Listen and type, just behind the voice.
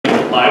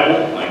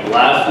Bible, my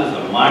glasses, a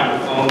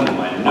microphone, and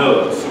my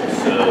notes. So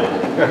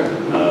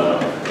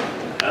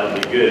that'll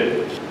be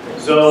good.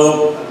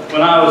 So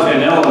when I was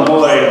in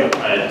Illinois,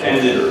 I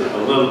attended a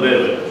little bit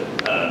of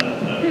a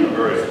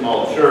very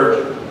small church,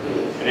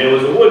 and it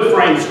was a wood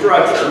frame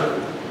structure.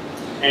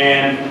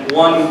 And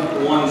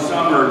one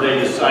summer they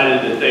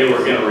decided that they were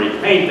going to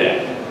repaint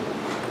that.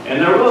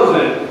 And there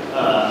wasn't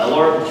a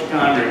large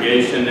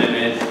congregation in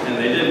it, and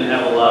they didn't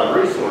have a lot of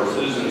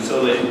resources, and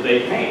so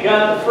they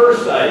got the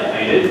first side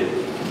painted,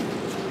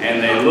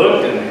 and they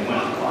looked and they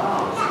went,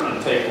 wow, it's going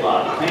to take a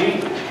lot of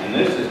paint, and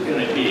this is going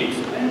to be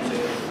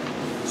expensive.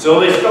 So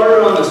they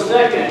started on the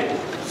second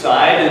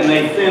side, and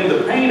they thinned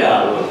the paint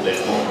out a little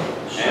bit more.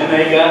 And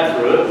they got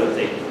through it, but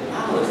they,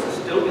 wow, this is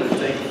still going to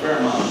take a fair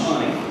amount of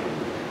money.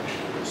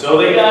 So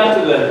they got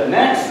to the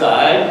next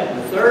side,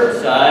 the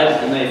third side,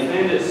 and they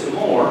thinned it some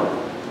more.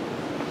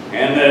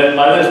 And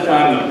by this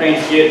time, the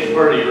paint's getting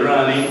pretty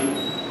runny.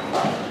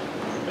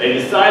 They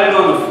decided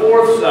on the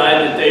fourth side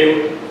that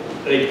they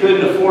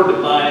couldn't afford to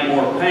buy any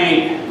more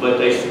paint, but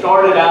they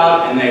started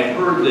out and they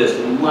heard this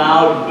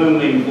loud,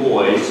 booming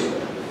voice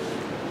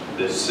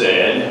that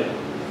said,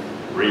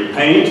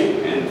 repaint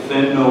and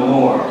thin no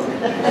more.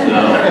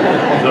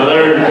 So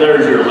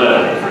there's your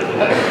letter for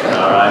that,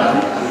 all right?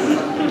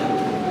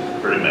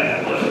 Pretty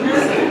bad letter.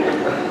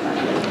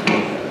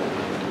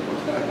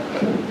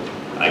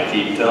 I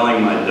keep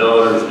telling my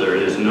daughters there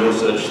is no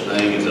such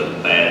thing as a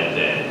bad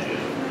dad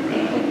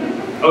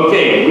joke.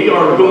 Okay, we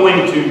are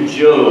going to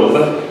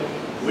Job.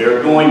 We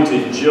are going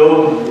to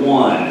Job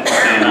 1,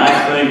 and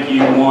I think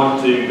you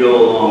want to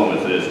go along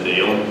with this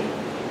deal.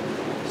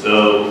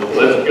 So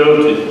let's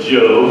go to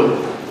Job.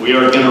 We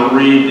are going to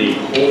read the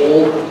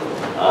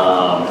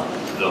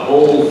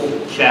whole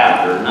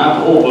chapter, not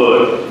the whole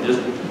book,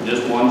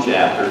 just one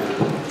chapter.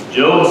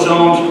 Job,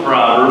 Psalms,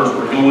 Proverbs.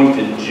 We're going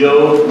to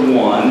Job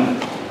 1.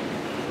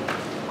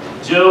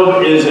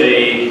 Job is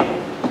an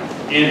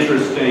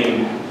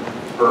interesting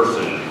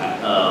person.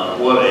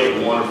 What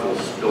a wonderful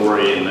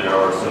story, and there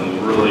are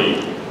some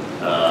really,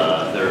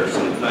 there are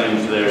some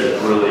things there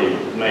that really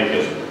make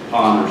us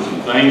ponder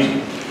some things.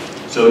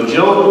 So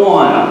Job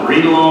 1,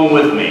 read along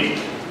with me.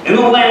 In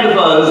the land of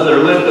Uz there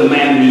lived a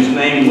man whose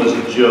name was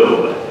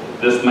Job.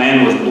 This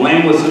man was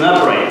blameless and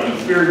upright. He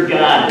feared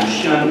God and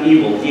shunned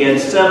evil. He had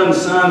 7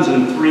 sons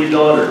and 3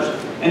 daughters.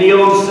 And he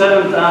owned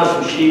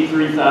 7,000 sheep,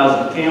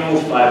 3,000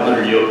 camels,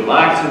 500 yoke of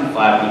oxen,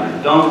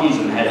 500 donkeys,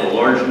 and had a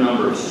large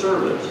number of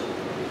servants.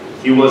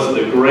 He was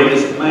the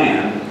greatest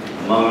man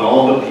among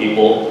all the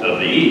people of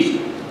the East.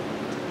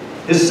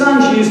 His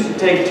sons used to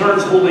take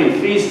turns holding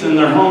feasts in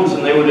their homes,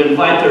 and they would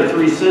invite their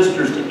 3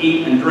 sisters to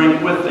eat and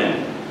drink with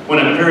them. When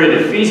a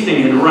period of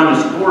feasting had run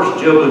its course,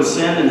 Job would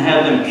send and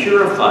have them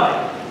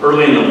purified.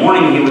 Early in the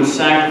morning, he would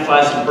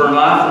sacrifice a burnt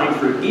offering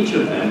for each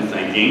of them,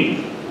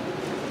 thinking,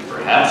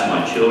 perhaps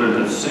my children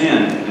have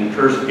sinned and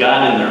cursed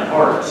God in their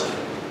hearts.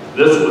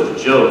 This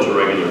was Job's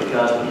regular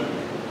custom.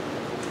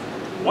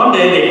 One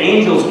day the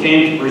angels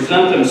came to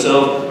present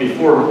themselves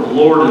before the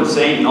Lord, and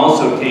Satan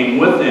also came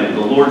with them. The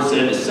Lord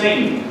said to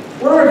Satan,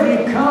 where have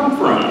you come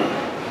from?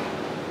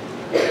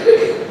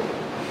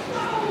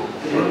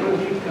 Where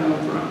have you come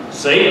from?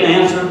 Satan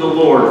answered the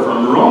Lord,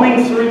 from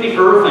roaming through the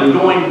earth and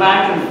going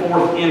back and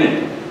forth in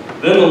it.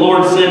 Then the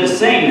Lord said to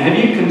Satan, have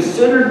you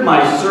considered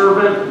my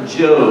servant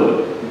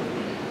Job?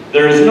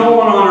 There is no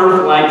one on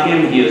earth like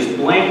him. He is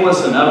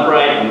blameless and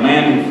upright, a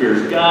man who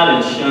fears God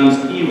and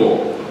shuns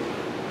evil.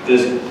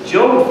 Does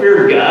Job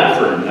fear God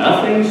for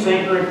nothing?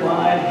 Satan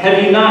replied.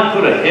 Have you not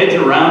put a hedge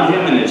around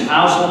him and his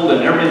household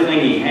and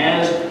everything he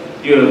has?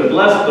 You have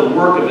blessed the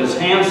work of his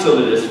hands so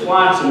that his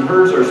flocks and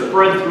herds are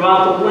spread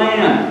throughout the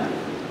land.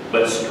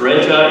 But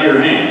stretch out your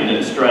hand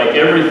and strike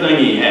everything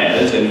he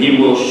has, and he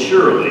will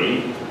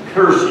surely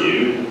curse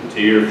you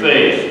to your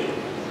face.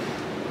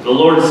 The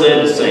Lord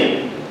said to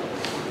Satan,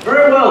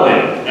 very well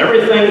then,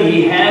 everything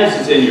he has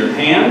is in your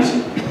hands,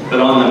 but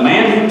on the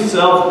man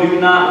himself do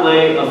not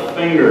lay a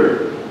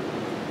finger.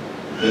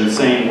 Then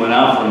Satan went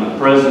out from the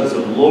presence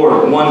of the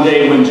Lord. One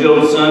day when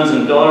Job's sons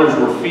and daughters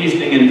were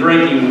feasting and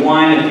drinking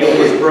wine at the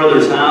oldest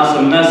brother's house,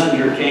 a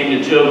messenger came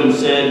to Job and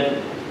said,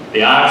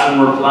 the oxen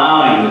were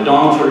plowing, the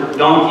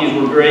donkeys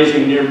were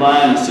grazing nearby,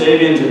 and the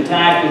Sabeans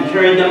attacked and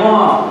carried them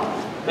off.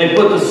 They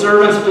put the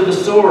servants to the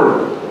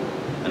sword,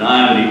 and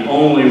I am the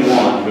only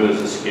one who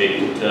has escaped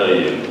to tell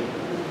you.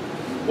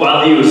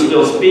 While he was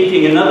still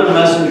speaking, another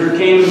messenger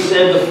came and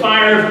said, the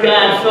fire of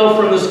God fell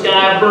from the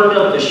sky, burned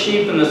up the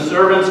sheep and the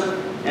servants,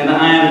 and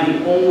I am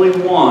the only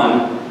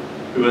one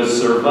who has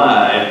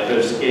survived to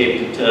escape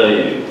to tell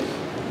you.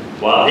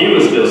 While he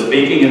was still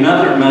speaking,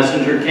 another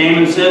messenger came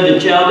and said, the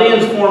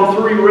Chaldeans formed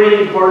 3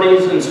 raiding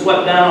parties and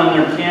swept down on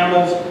their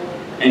camels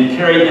and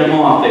carried them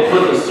off. They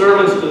put the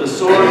servants to the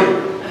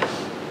sword,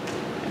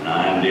 and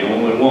I am the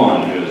only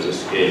one who has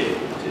escaped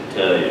to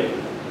tell you.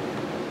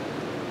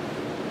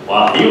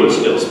 While he was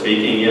still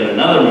speaking, yet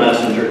another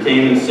messenger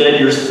came and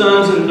said, your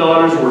sons and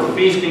daughters were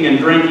feasting and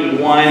drinking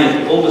wine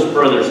at the oldest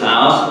brother's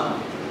house,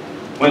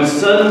 when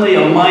suddenly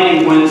a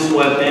mighty wind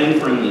swept in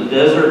from the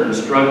desert and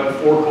struck the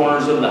 4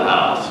 corners of the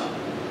house.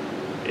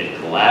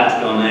 collapsed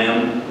on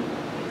them,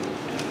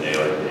 and they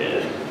are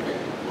dead.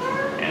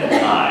 And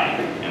I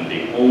am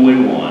the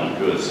only one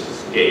who has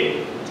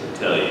escaped to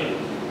tell you.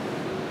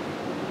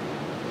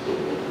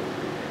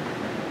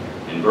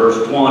 In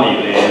verse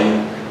 20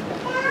 then,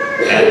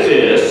 at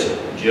this,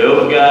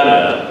 Job got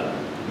up,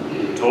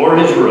 tore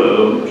his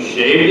robe,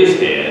 shaved his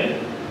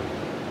head.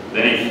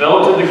 Then he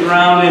fell to the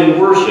ground in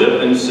worship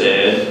and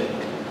said,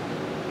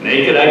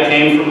 naked I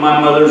came from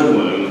my mother's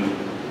womb,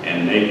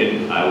 and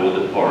naked I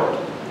will depart.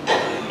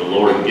 The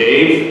Lord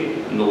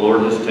gave, and the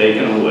Lord has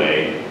taken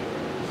away.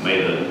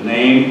 May the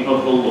name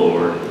of the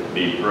Lord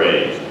be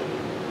praised.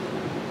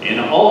 In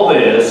all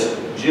this,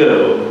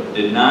 Job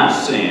did not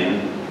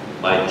sin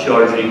by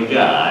charging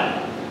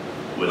God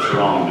with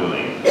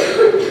wrongdoing.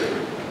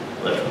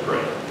 Let's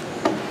pray.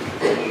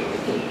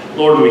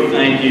 Lord, we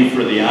thank you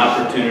for the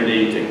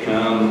opportunity to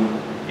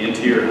come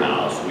into your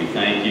house. We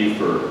thank you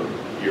for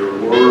your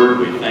word.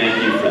 We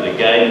thank you for the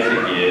guidance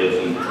it gives.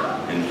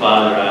 And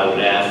Father, I would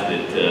ask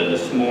that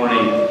this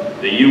morning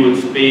that you would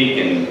speak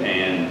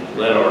and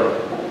let our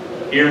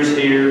ears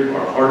hear,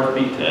 our hearts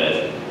be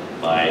touched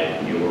by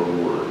your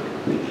word.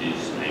 In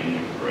Jesus' name we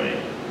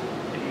pray.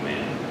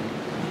 Amen.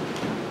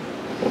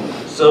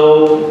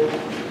 So,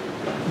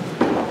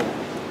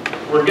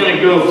 we're going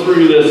to go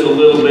through this a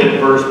little bit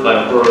verse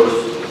by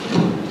verse.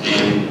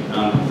 And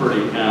I'm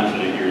pretty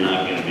confident you're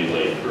not going to be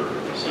late for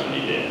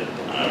Sunday dinner.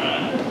 All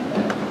right?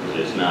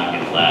 It's not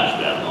going to last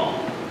that long.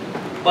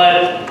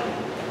 But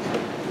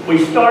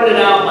we started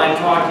out by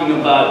talking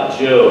about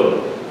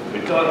Job.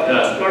 We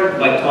started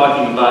by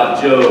talking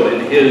about Job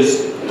and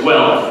his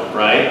wealth,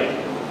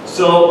 right?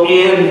 So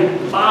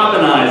in Bob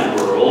and I's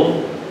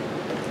world,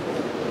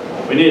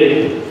 we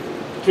needed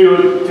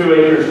two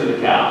acres to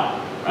the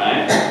cow,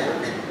 right?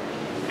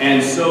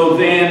 And so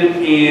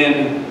then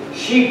in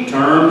sheep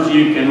terms,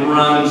 you can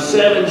run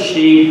 7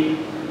 sheep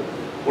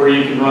where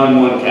you can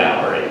run 1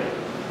 cow, right?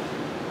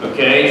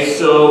 Okay,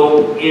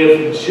 so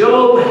if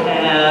Job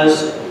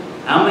has,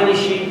 how many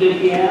sheep did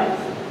he have?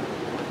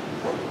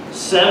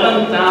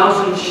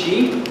 7,000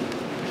 sheep.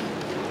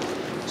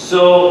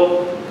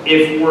 So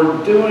if we're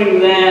doing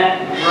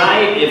that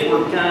right, if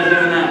we're kind of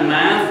doing that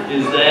math,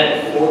 is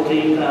that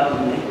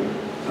 14,000 acres?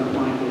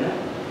 Something like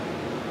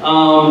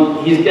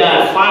that. He's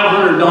got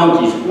 500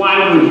 donkeys.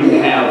 Why would you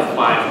have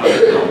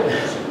 500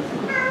 donkeys?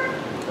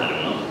 I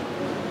don't know.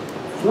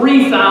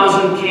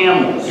 3,000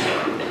 camels.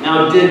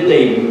 Now, did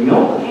they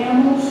milk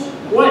camels?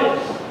 What?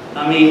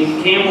 I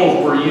mean,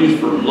 camels were used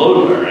for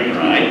load bearing,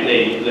 right?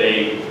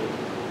 They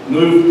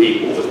moved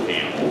people with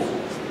camels.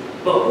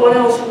 But what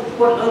else?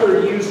 What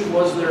other use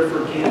was there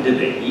for camels? Did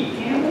they eat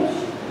camels?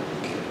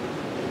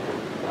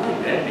 I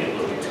think that'd be a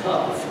little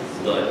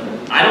tough. But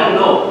I don't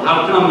know.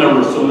 How come there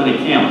were so many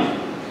camels?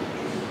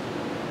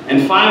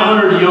 And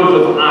 500 yoke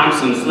of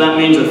oxen, so that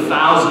means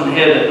 1,000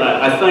 head.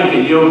 I think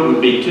a yoke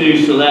would be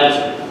 2, so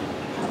that's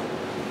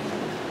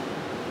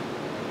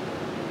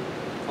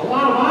a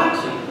lot of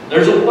oxen.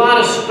 There's a lot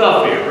of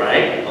stuff here,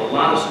 right? A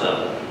lot of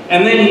stuff.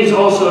 And then he's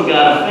also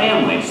got a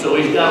family, so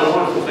he's got a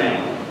wonderful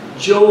family.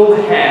 Job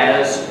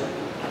has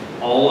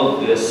all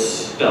of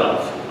this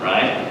stuff,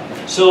 right?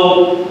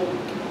 So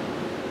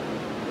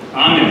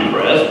I'm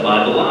impressed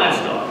by the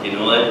livestock. You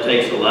know, that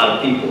takes a lot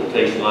of people, it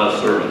takes a lot of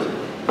servants.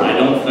 I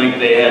don't think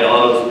they had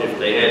autos. If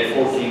they had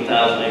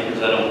 14,000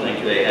 acres, I don't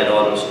think they had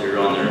auto steer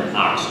on their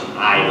oxen.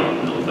 I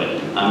don't know, but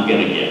I'm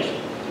going to guess.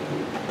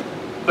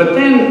 But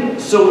then,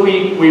 so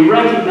we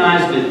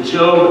recognize that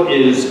Job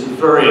is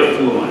very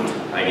affluent,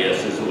 I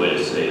guess is the way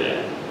to say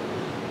that.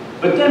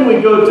 But then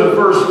we go to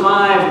verse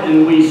 5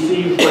 and we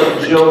see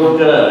what Job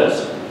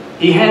does.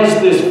 He has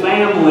this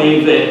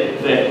family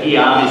that he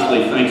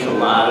obviously thinks a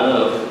lot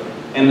of.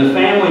 And the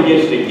family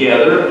gets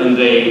together and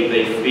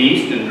they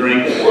feast and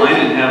drink wine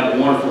and have a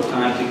wonderful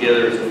time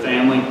together as a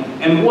family.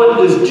 And what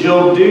does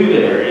Job do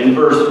there in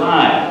verse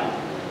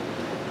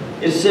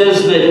 5? It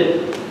says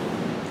that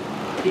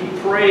he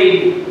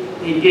prayed,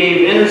 he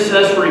gave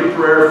intercessory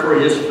prayer for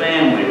his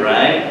family,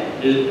 right?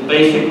 It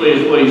basically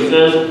is what he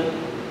says.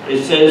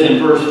 It says in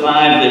verse 5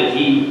 that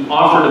he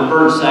offered a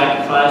burnt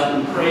sacrifice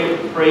and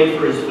prayed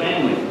for his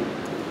family,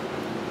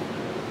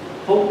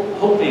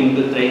 hoping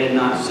that they had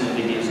not sinned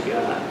against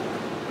God.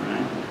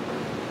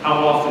 How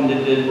often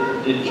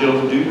did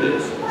Job do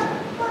this?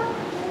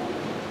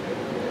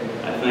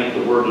 I think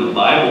the word in the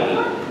Bible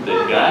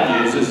that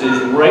God uses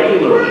is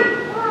regularly.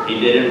 He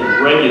did it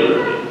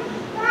regularly.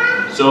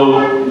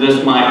 So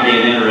this might be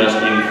an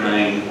interesting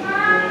thing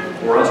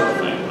for us to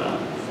think about.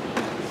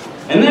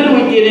 And then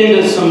we get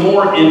into some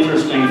more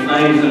interesting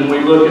things and we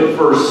look at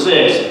verse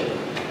 6.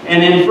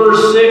 And in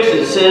verse 6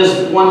 it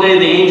says, one day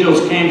the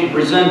angels came to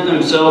present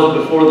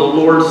themselves before the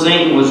Lord.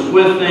 Satan was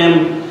with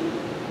them.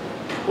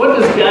 What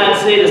does God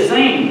say to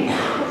Satan?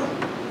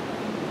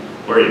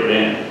 Where you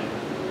been?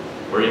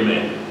 Where you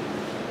been?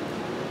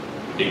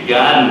 Did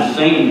God and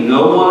Satan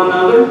know one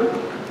another?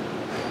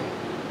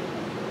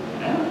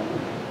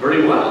 Yeah,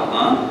 pretty well,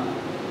 huh?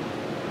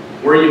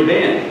 Where you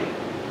been?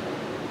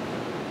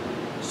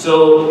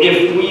 So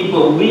if we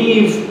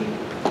believe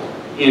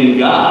in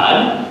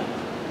God,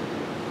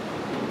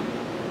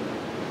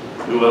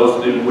 Who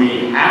else do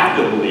we have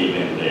to believe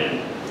in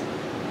then?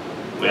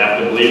 We have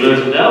to believe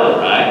there's a devil,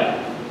 right?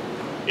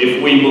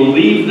 If we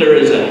believe there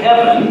is a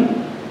heaven,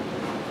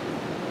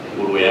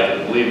 what do we have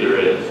to believe there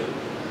is?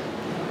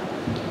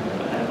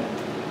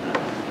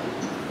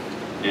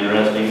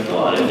 Interesting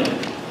thought, isn't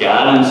it?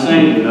 God and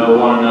Satan know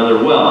one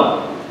another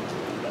well.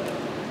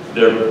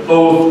 They're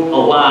both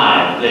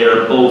alive. They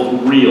are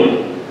both real.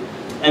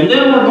 And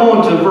then we're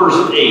going to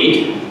verse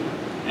 8.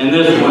 And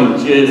this one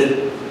just,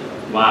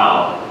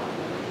 wow.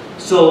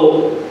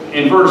 So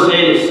in verse 8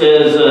 it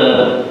says,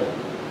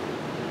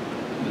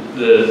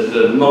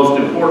 the most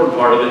important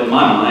part of it in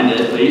my mind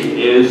at least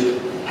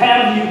is,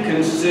 have you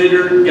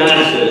considered, God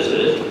says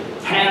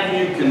this, have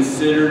you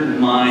considered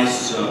my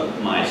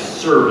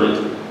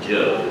servant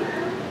Job?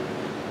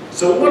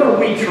 So what are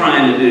we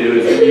trying to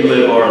do as we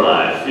live our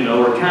lives? You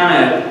know, we're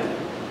kind of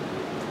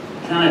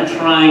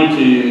trying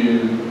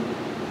to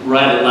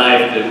write a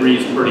life that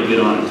reads pretty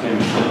good on a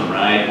tombstone,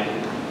 right?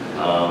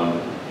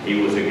 He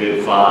was a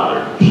good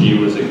father. She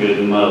was a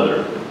good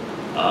mother.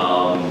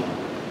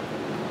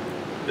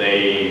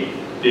 They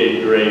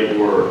did great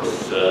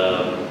works.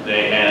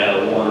 They had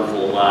a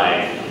wonderful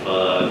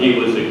life. He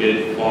was a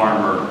good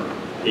farmer.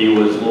 He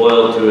was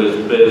loyal to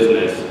his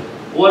business.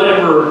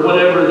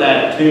 Whatever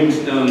that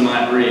tombstone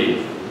might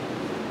read.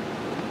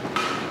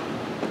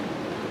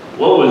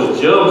 What was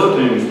Job's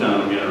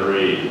tombstone going to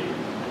read?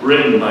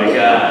 Written by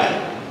God.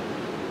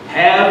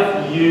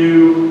 Have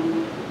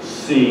you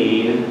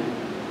seen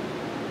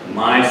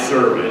my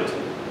servant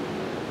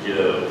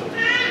Job?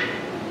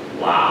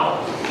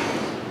 Wow.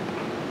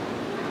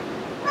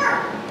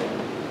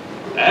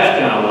 That's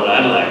kind of what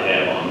I'd like to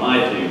have on my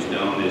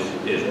tombstone,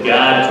 is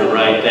God to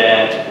write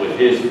that with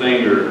his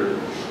finger.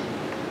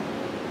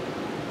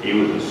 He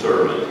was a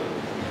servant.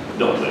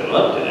 Don't live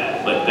up to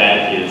that, but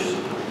that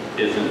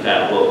isn't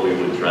that what we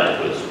would try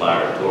to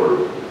aspire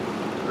toward,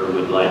 or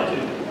would like to?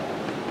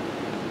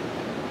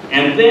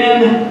 And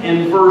then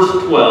in verse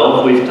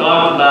 12, we've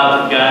talked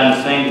about God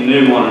and Satan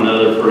knew one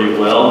another pretty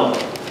well.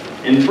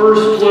 In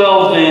verse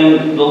 12,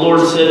 then the Lord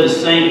said to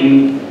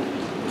Satan,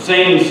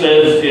 Satan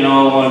says, you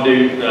know, I want to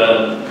do,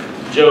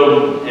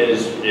 Job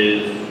is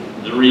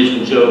the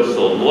reason Job's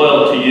so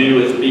loyal to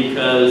you is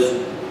because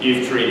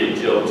you've treated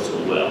Job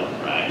so well,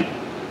 right?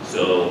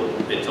 So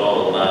it's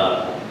all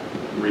about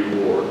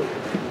reward.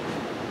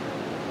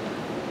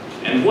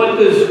 And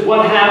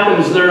what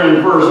happens there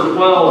in verse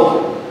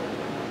 12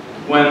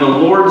 when the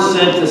Lord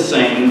said to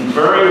Satan,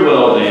 very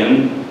well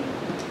then,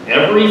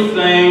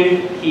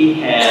 everything he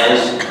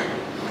has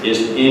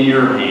is in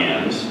your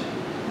hands,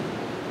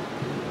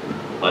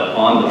 but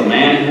on the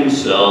man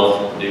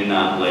himself do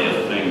not lay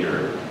a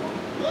finger.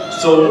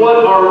 So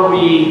what are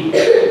we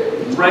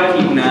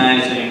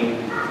recognizing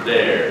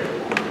there?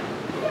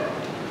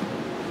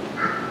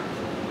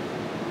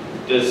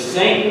 Does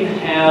Satan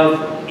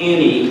have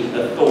any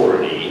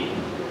authority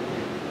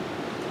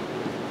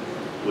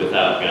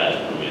without God's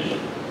permission?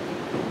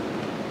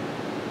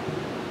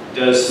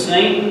 Does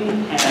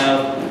Satan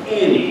have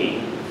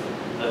any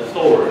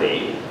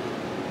authority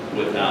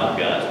without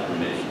God's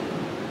permission?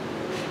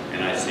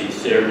 And I see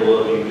several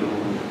of you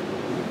going.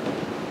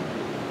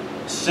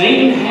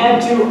 Satan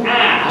had to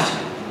ask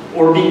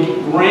or be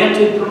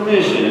granted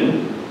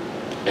permission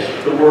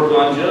to work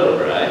on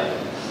Job, right?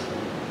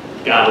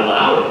 God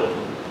allowed it.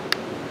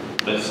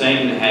 But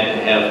Satan had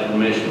to have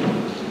permission.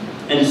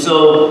 And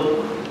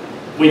so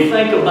we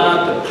think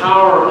about the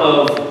power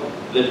of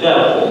the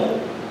devil,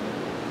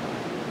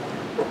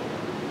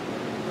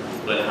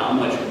 but how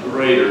much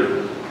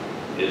greater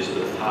is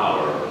the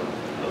power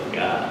of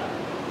God?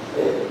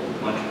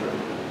 Much greater.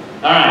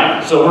 All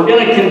right, so we're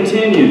going to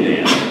continue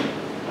then.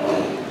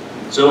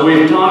 So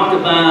we've talked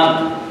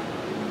about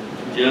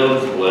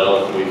Job's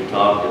wealth. We've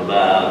talked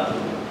about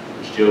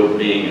Job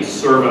being a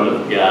servant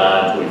of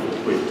God.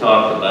 We've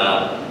talked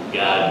about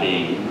God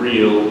being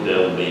real, the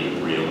devil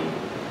being real.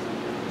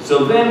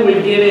 So then we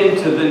get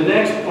into the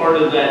next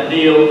part of that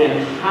deal,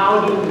 and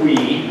how do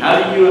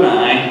you and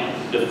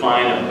I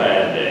define a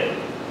bad day?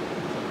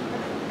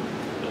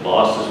 The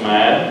boss is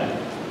mad.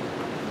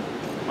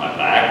 My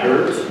back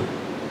hurts.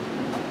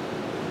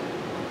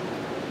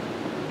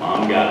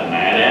 Mom got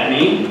mad at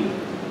me.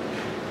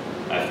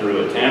 I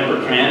threw a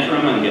temper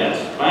tantrum and got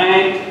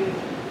spanked.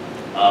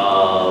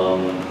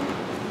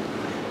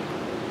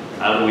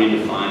 How do we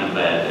define a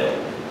bad day?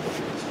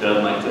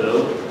 Stub my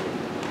toe?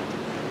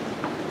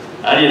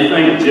 How do you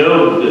think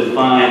Job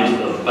defines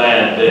a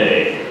bad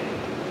day?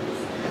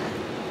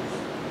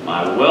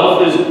 My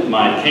wealth is,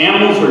 my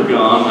camels are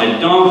gone, my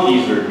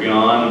donkeys are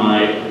gone,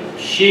 my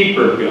sheep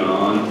are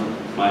gone,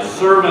 my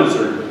servants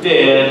are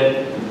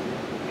dead,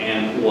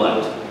 and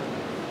what?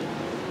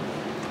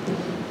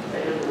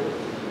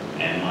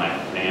 And my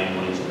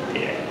family's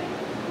dead.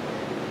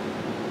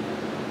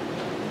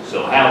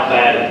 So how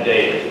bad a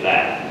day is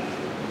that?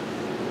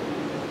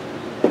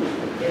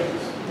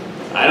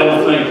 I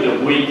don't think that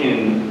we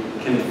can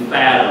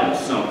fathom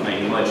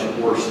something much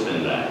worse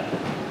than that.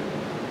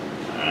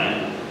 All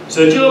right?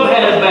 So Job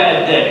had a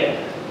bad day.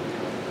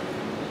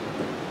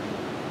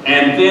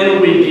 And And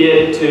then we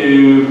get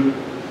to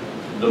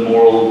the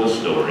moral of the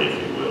story,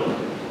 if you will.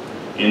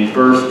 In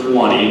verse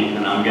 20,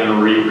 and I'm going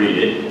to reread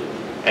it.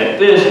 At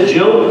this,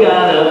 Job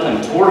got up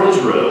and tore his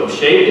robe,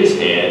 shaved his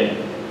head,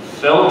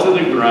 fell to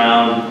the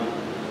ground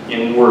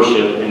in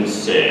worship, and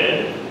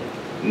said,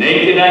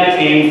 "Naked I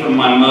came from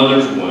my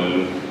mother's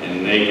womb,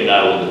 and naked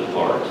I will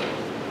depart.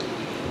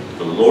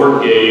 The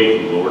Lord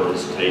gave, the Lord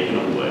has taken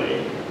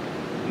away.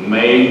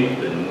 May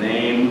the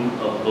name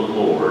of the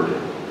Lord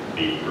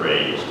be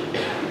praised."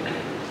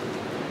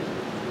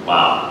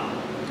 Wow.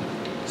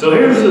 So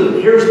here's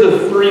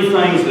the three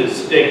things that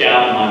stick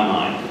out in my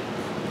mind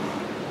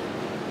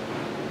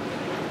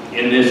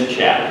in this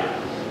chapter.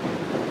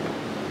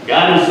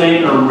 God and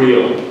Satan are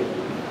real.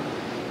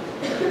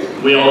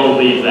 We all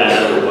believe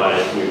that,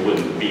 otherwise we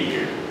wouldn't be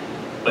here.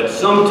 But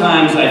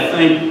sometimes I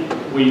think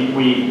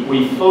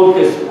we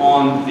focus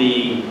on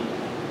the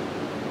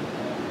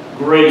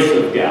grace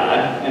of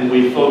God and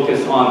we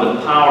focus on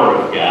the power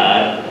of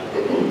God.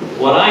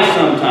 What I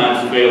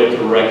sometimes fail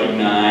to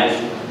recognize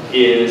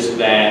is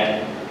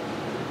that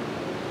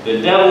the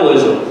devil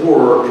is at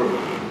work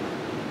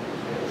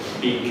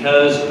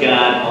because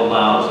God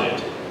allows it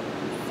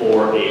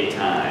for a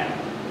time.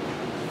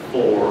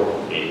 For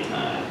a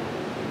time.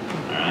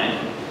 Alright?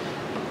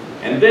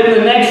 And then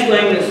the next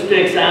thing that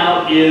sticks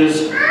out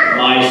is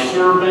my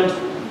servant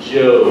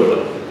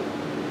Job.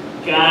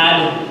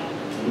 God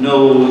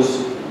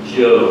knows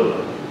Job.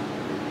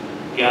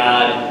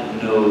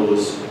 God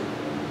knows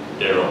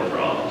Daryl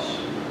Cross.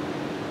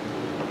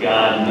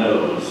 God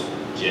knows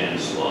Jen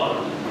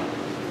Slaughter.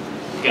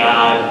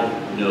 God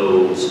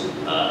knows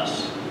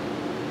us.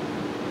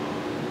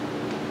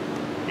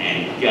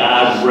 And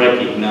God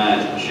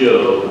recognized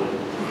Job.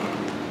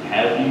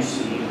 Have you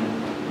seen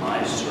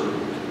my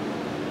servant?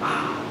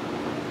 Wow.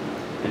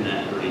 Isn't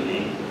that pretty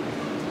neat?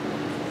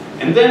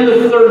 And then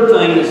the third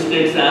thing that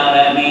sticks out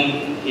at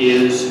me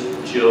is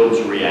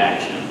Job's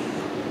reaction.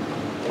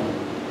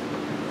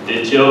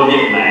 Did Job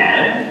get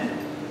mad?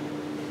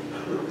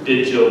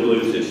 Did Job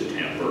lose his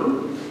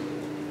temper?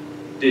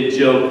 Did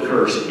Job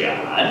curse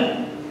God?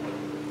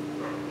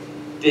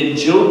 Did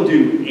Job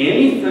do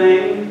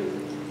anything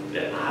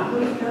that I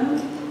would have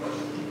done?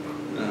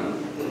 No.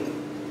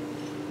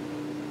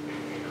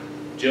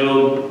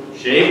 Job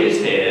shaved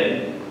his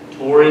head,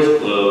 tore his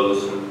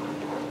clothes,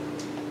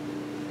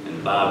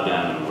 and bowed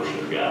down and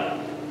worshiped God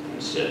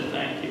and said,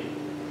 "Thank you.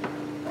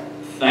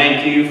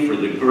 Thank you for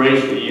the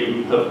grace that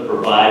you have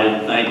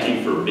provided. Thank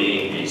you for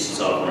being a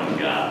sovereign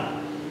God."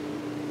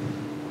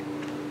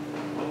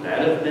 Would that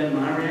have been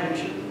my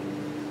reaction?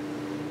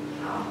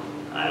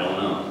 I don't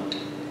know.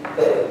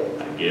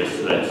 I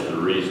guess that's the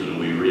reason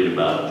we read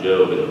about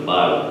Job in the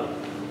Bible.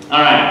 All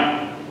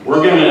right,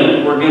 we're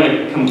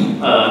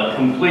gonna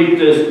complete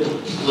this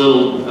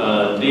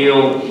little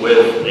deal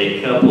with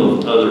a couple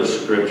of other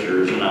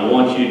scriptures, and I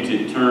want you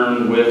to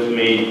turn with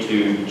me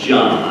to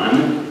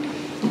John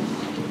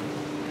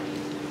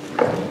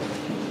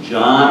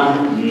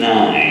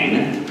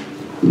 9.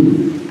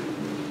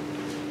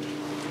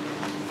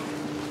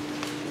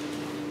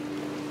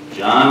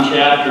 John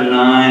chapter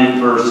 9,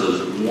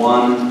 verses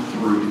 1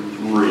 through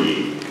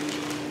 3.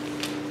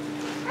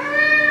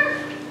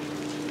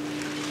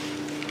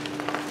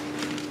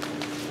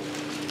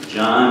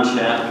 John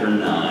chapter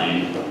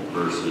 9,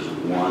 verses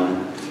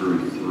 1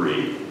 through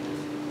 3.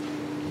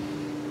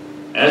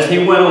 As he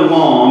went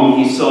along,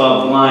 he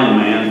saw a blind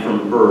man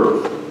from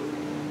birth.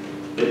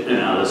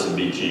 Now, this would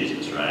be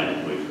Jesus, right?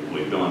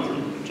 We've gone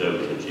from Job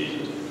to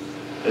Jesus.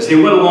 As he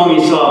went along,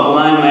 he saw a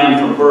blind man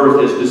from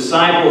birth. His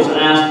disciples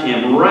asked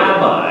him,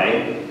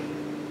 Rabbi,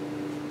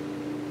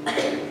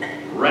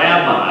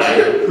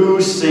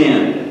 who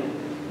sinned?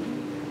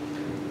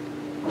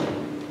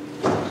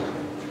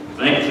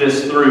 Think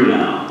this through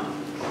now.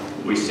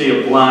 We see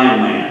a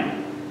blind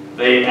man.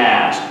 They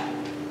asked,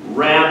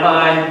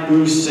 Rabbi,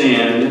 who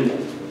sinned,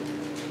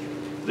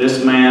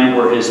 this man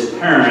or his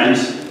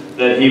parents,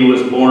 that he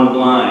was born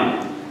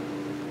blind?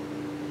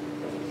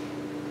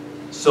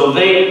 So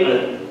they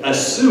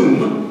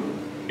assume,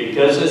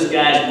 because this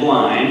guy's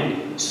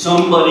blind,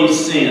 somebody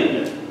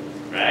sinned,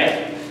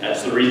 right?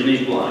 That's the reason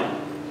he's blind.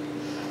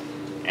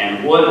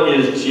 And what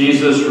is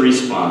Jesus'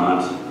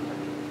 response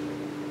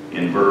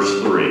in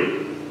verse 3?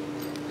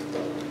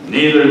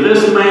 Neither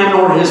this man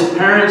nor his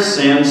parents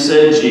sinned,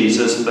 said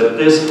Jesus, but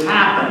this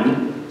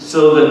happened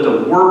so that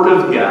the work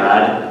of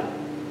God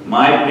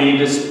might be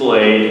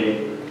displayed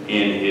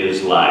in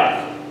his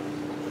life.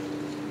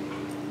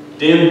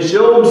 Did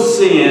Job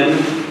sin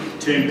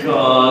to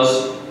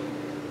cause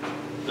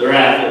the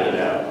wrath of the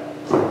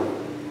devil?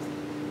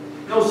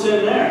 No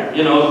sin there.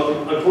 You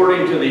know,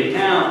 according to the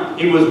account,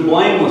 he was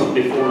blameless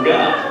before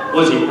God.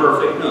 Was he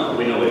perfect? No,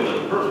 we know he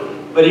wasn't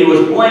perfect. But he was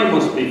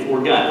blameless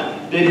before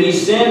God. Did he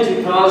sin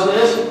to cause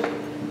this?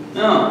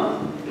 No.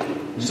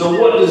 So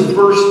what does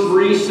verse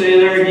 3 say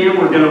there again?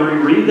 We're going to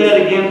reread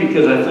that again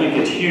because I think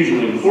it's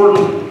hugely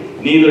important.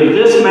 Neither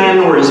this man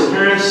nor his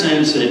parents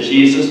sinned, said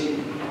Jesus,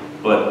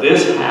 but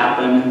this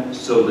happened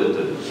so that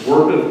the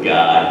work of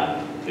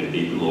God could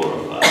be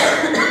glorified.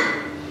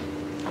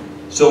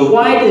 So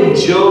why did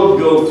Job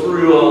go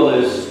through all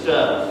this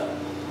stuff?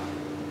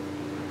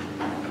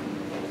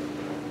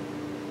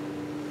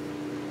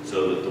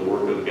 So that the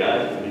work of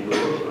God can be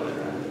glorified,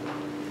 right?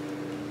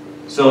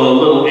 So a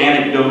little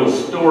anecdotal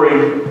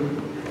story.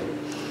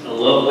 A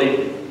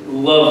lovely,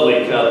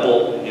 lovely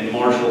couple in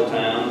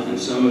Marshalltown, and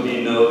some of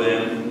you know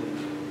them.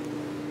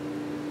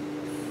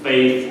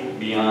 Faith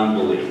beyond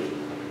belief.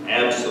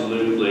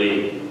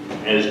 Absolutely,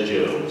 as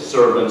Job,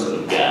 servants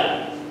of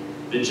God.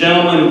 The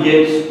gentleman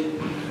gets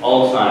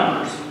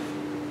Alzheimer's.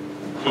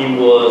 He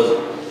was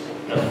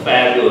a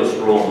fabulous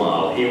role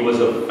model. He was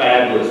a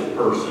fabulous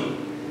person.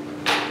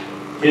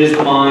 His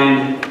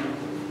mind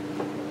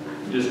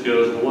just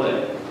goes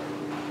away.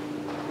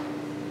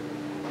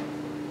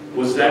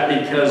 Was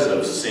that because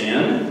of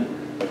sin?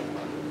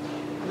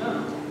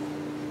 No,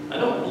 I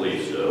don't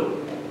believe so.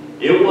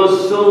 It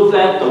was so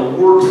that the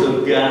works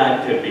of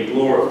God could be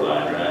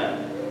glorified, right?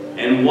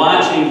 And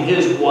watching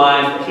his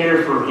wife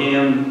care for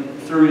him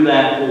through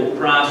that whole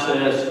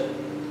process,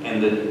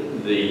 and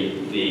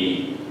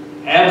the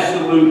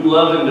absolute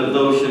love and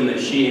devotion that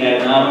she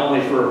had, not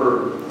only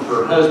for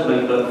her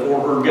husband, but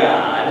for her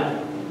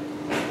God,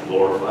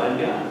 glorified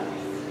God.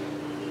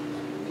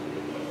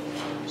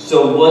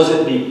 So was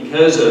it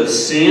because of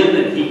sin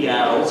that he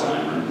got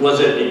Alzheimer's? Was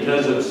it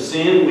because of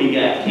sin we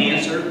got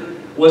cancer?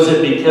 Was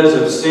it because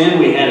of sin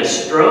we had a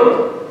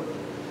stroke?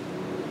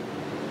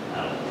 I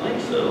don't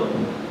think so.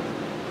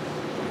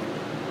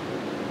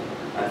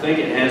 I think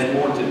it has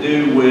more to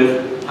do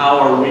with how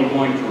are we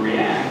going to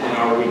react, and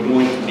are we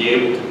going to be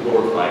able to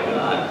glorify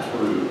God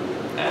through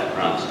that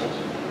process.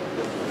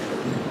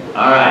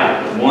 All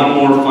right, one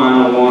more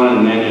final one,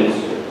 and then it's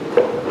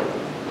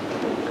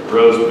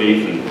roast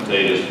beef and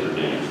potatoes for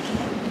dinner.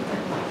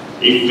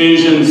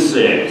 Ephesians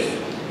 6.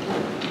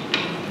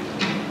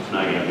 It's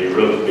not going to be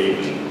roast beef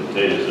and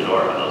potatoes at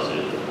our house,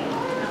 is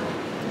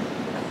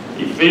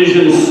it?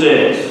 Ephesians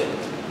 6,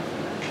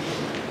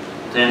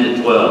 10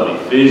 to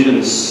 12.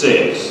 Ephesians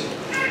 6.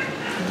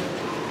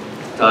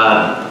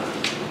 Todd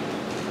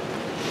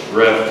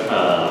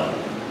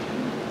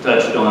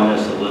touched on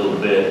this a little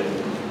bit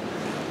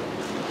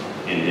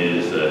in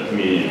his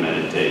communion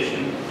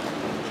meditation.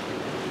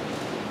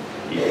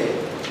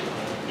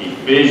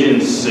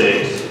 Ephesians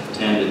 6,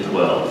 10 to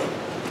 12.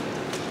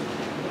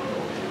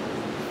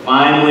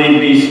 Finally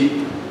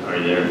are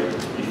you there?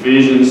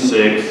 Ephesians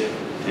 6,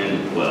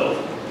 10 to 12.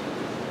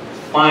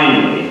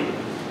 Finally,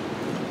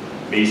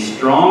 be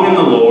strong in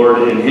the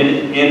Lord and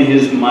in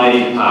his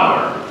mighty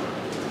power.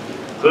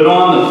 Put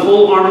on the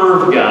full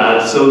armor of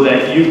God so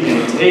that you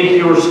can take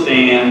your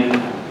stand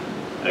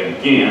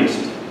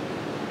against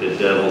the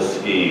devil's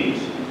schemes.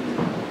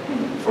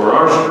 For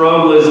our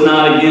struggle is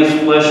not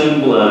against flesh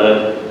and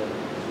blood,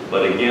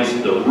 but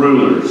against the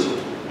rulers,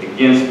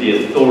 against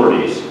the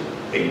authorities,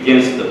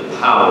 against the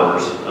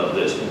powers of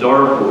this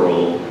dark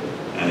world,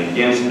 and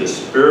against the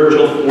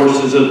spiritual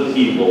forces of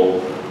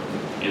evil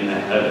in the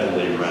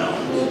heavenly realms.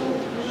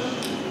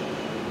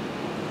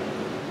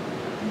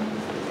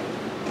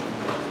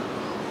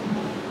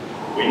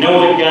 We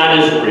know that God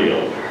is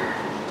real.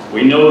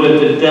 We know that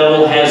the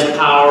devil has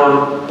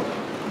power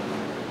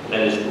that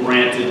is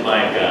granted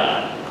by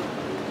God.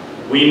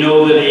 We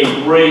know that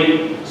a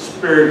great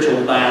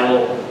spiritual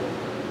battle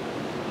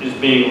is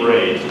being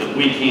raged that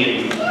we can't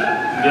even,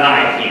 that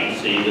I can't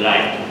see, that I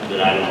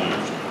don't understand.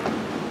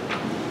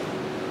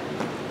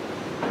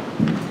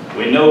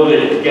 We know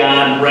that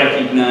God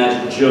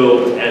recognized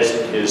Job as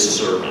his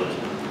servant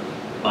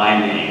by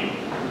name.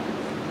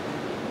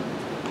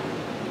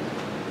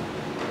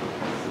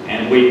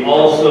 And we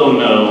also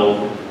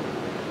know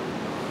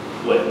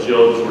what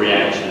Job's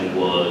reaction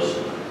was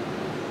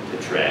to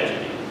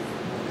tragedy.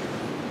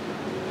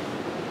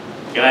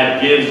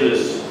 God gives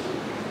us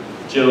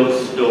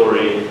Job's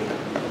story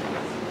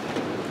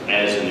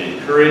as an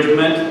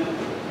encouragement.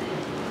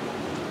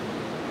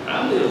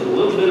 Probably as a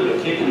little bit of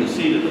a kick in the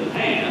seat of the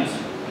pants.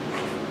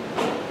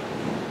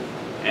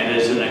 And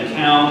as an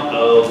account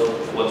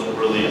of what's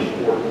really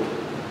important.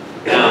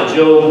 Now,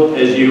 Job,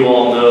 as you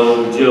all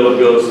know, Job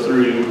goes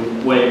through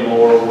way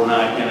more. We're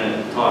not going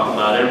to talk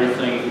about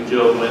everything that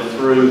Job went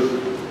through.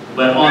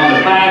 But on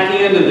the back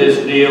end of this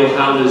deal,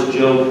 how does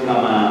Job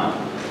come out?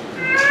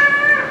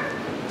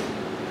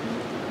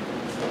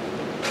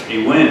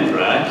 He wins,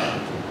 right?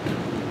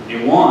 He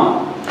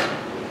won.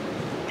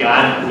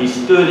 He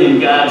stood in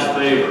God's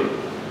favor.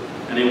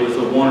 And it was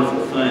a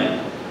wonderful thing.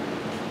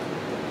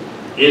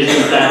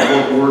 Isn't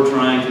that what we're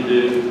trying to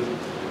do?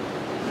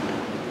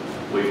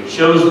 We've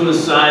chosen the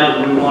side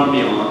that we want to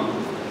be on.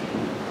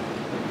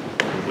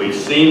 We've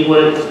seen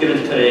what it's going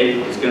to take.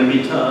 It's going to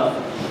be tough.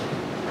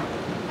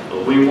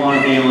 But we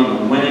want to be on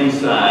the winning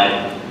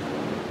side,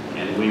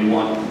 and we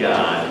want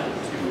God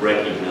to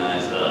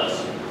recognize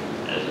us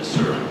as a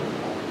servant.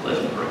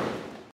 Let's pray.